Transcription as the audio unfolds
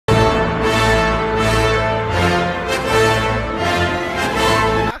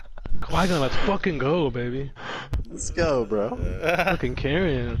Icon, let's fucking go, baby. Let's go, bro. Fucking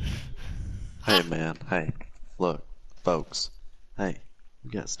carrying. Hey, man. Hey, look, folks. Hey,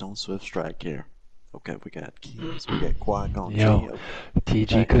 we got Stone Swift Strike here. Okay, we got Keys, we got Qui-Gon Yo,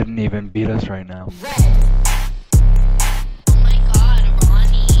 TG couldn't even beat us right now.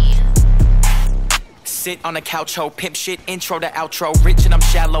 Sit on the couch, ho, pimp shit, intro to outro. Rich and I'm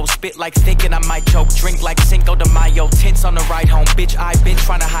shallow, spit like thinking I might choke. Drink like Cinco de Mayo, tints on the ride home. Bitch, I've been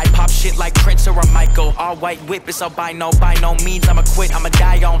trying to hide, pop shit like Prince or a Michael. All white whip, it's albino, by no means I'ma quit, I'ma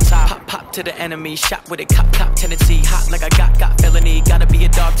die on top. Pop, pop to the enemy, shot with a cop, tendency. Hot like I got felony, gotta be a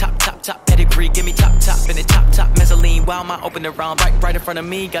dog, top, pedigree. Give me top, in the top, mezzanine. While my open the round, right in front of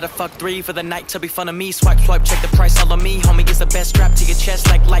me. Gotta fuck 3 for the night to be fun of me. Swipe, check the price, all on me. Homie, it's the best strap to your chest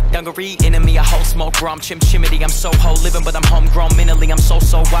like dungaree. Enemy, a whole smoke, bro, I'm chimchimity. I'm so ho living, but I'm homegrown mentally. I'm so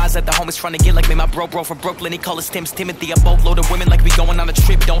wise that the homies trying to get like me. My bro from Brooklyn, he call us Timothy. A boatload of women like we going on a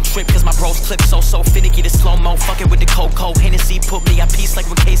trip. Don't trip, cause my bros clip so finicky. The slow-mo, fucking with the cocoa. Hennessy put me on peace like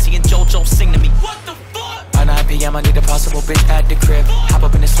when Casey and JoJo sing to me. What the fuck? By 9 PM, I need a possible bitch at the crib. Hop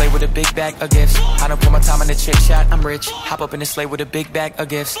up in the sleigh with a big bag of gifts. I don't put my time on the chick shot, I'm rich. Hop up in the sleigh with a big bag of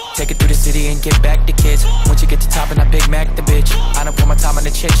gifts. Take it through the city and get back to kids. Once you get to top and I Big Mac the bitch. I don't put my time on the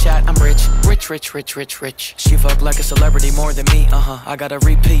chick shot, I'm rich. Rich. She fuck like a celebrity more than me, I gotta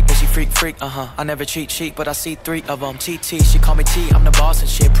repeat, but she freak, I never cheat, but I see 3 of them. TT, she call me T, I'm the boss and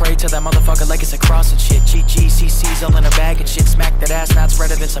shit. Pray to that motherfucker like it's a cross and shit. GGCC's all in a bag and shit. Smack that ass, now it's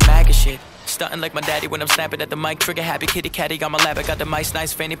redder than some MAGA shit. Stuntin' like my daddy when I'm snapping at the mic. Trigger happy, kitty catty on my lap. I got the mice,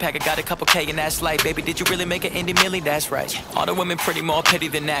 nice fanny pack. I got a couple K and that's light. Baby, did you really make an indie milli? That's right. All the women pretty more petty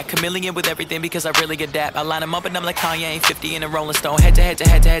than that. Chameleon with everything because I really adapt. I line them up and I'm like Kanye, ain't 50 in a Rolling Stone. Head to head.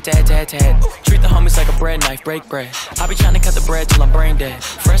 Treat the homies like a bread knife, break bread. I be trying to cut the bread till I'm brain dead.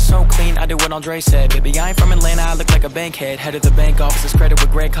 Fresh so clean, I do what Andre said. Baby, I ain't from Atlanta, I look like a bankhead. Head of the bank office's credit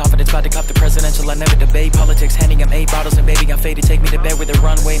with great confidence. About to cop the presidential, I never debate politics. Handing him 8 bottles and baby, I'm faded. Take me to bed with a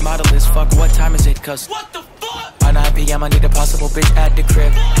runway model is. Fuck, what time is it? Cause what the fuck? By 9 PM, I need a possible bitch at the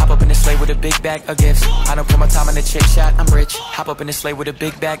crib. Hop up in the sleigh with a big bag of gifts. I don't put my time on the chick shot, I'm rich. Hop up in the sleigh with a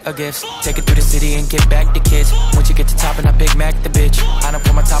big bag of gifts. Take it through the city and get back to kids. Once you get to top and I Big Mac the bitch. I don't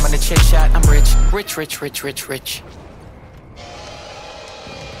put my time on the chick shot, I'm rich. Rich.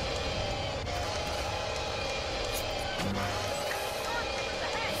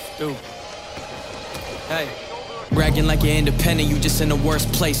 Dude. Hey. Bragging like you're independent, you just in the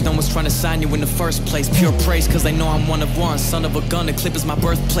worst place. No one's trying to sign you in the first place. Pure praise, cause they know I'm one of one. Son of a gun, the clip is my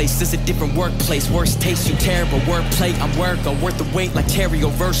birthplace. This a different workplace. Worst taste, you terrible. Wordplay, I'm worker. Worth the weight like Terrio.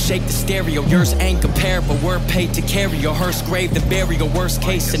 Verse shake the stereo. Yours ain't comparable. We're paid to carry your hearse grave, the burial. Worst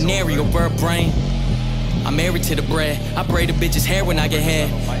case scenario, bird brain. I'm married to the bread. I braid a bitch's hair when I get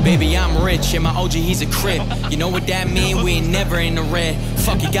head. Baby, I'm rich, and my OG, he's a crib. You know what that mean? We ain't never in the red.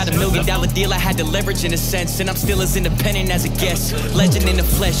 Fuck, you got $1 million deal. I had to leverage in a sense, and I'm still as independent as a guest. Legend in the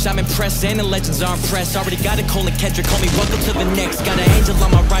flesh, I'm impressed, and the legends are impressed. Already got a Colin Kendrick, call me welcome to the next. Got an angel on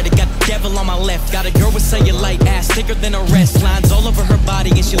my right, I got the devil on my left. Got a girl with cellulite ass, thicker than a rest. Lines all over her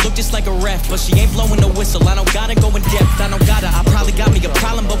body, and she look just like a ref. But she ain't blowing no whistle, I don't gotta go in depth. I don't gotta, I probably got me a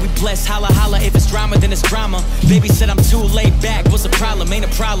problem, but we blessed. Holla, if it's drama, then it's drama. Baby said I'm too laid back, what's the problem? Ain't a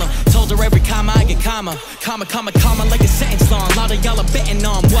problem. Told her every comma I get comma like a sentence long. A lot of y'all are betting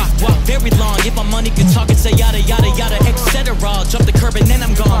on walk very long. If my money could talk and say yada, etc. Jump the curb and then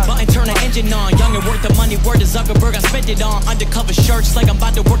I'm gone. Button turn the engine on. Young and worth the money, word to Zuckerberg, I spent it on. Undercover shirts like I'm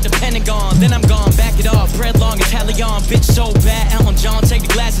about to work the Pentagon. Then I'm gone, back it off, bread long, Italian. Bitch so bad, Elton John, take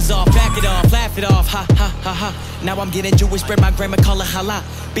the glasses off. Back it off, laugh it off, ha. Now I'm getting Jewish bread, my grandma call it halal.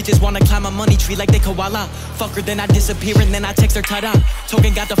 Bitches wanna climb a money tree like they koala. Fuck her, then I disappear and then I text her tada.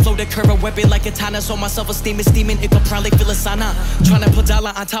 Token got the flow to curve a weapon like a katana. So my self-esteem is steaming, it could probably feel a sauna. Tryna put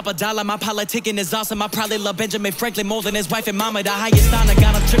dollar on top of dollar, my politicking is awesome. I probably love Benjamin Franklin more than his wife and mama. The highest honor,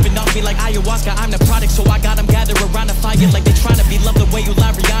 got him tripping off me like ayahuasca. I'm the product, so I got him gathered around the fire like they tryna be loved the way you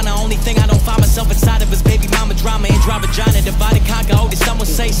love Rihanna. Only thing I don't find myself inside of is baby mama drama and dry vagina. Divide and conquer, oh, did someone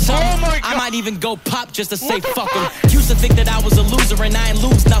say something? I might even go pop just to say fuck him. Used to think that I was a loser and I ain't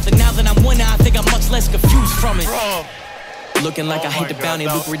lose nothing. Now that I'm winning, I think I'm much less confused from it. Bro. Looking like I hate the bounty,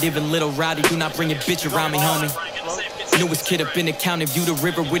 lucrative and little rowdy. Do not bring your bitch around me, homie. Newest kid up in the county, view the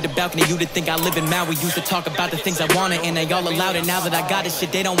river with the balcony. You'd think I live in Maui. Used to talk about the things I wanted, and they all allowed it. Now that I got it,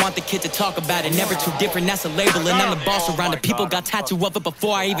 shit, they don't want the kid to talk about it. Never too different, that's a label, and I'm the boss around it. People got tattoo of it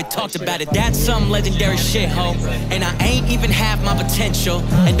before I even talked about it. That's some legendary shit, ho. And I ain't even have my potential.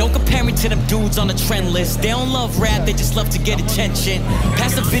 And don't compare me to them dudes on the trend list. They don't love rap, they just love to get attention.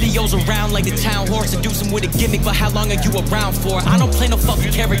 Pass the videos around like the town horse. And do some with a gimmick, but how long are you around for? I don't play no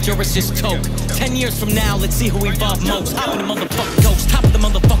fucking character, it's just coke. 10 years from now, let's see who evolved most. ghost. Top of the motherfucking ghost. Top of the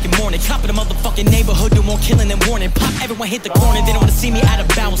motherfucking morning. Top of the motherfucking neighborhood. Do more killing and warning. Pop, everyone hit the corner. They don't wanna see me out of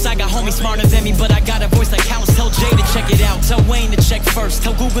bounds. I got homies smarter than me, but I got a voice like counts. Tell Jay to check it out. Tell Wayne to check first.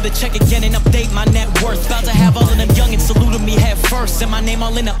 Tell Google to check again and update my net worth. About to have all of them youngins saluting me head first. And my name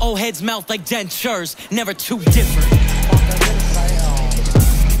all in the old head's mouth like Dentures. Never too different.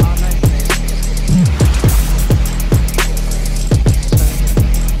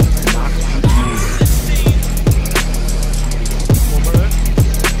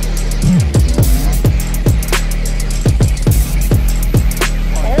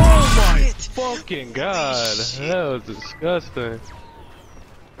 Fucking god, that was disgusting.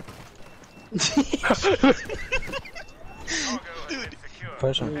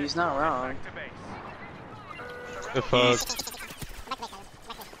 Push him. He's not wrong. The fuck?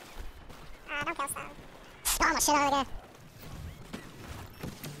 Don't kill Stone. Oh, I'm a shit out of the guy.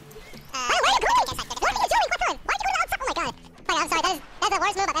 Why are you going to the Why are you doing? Why are you going outside? Oh my god. Wait, I'm sorry, that's the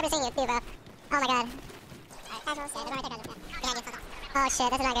worst move I've ever seen you do, bro. Oh my god. Oh shit,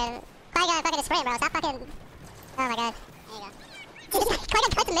 that's not good. Why you gotta fucking sprint, bro? Stop fucking... Oh my god. There you go. Try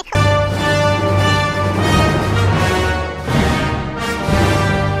to cut the mid.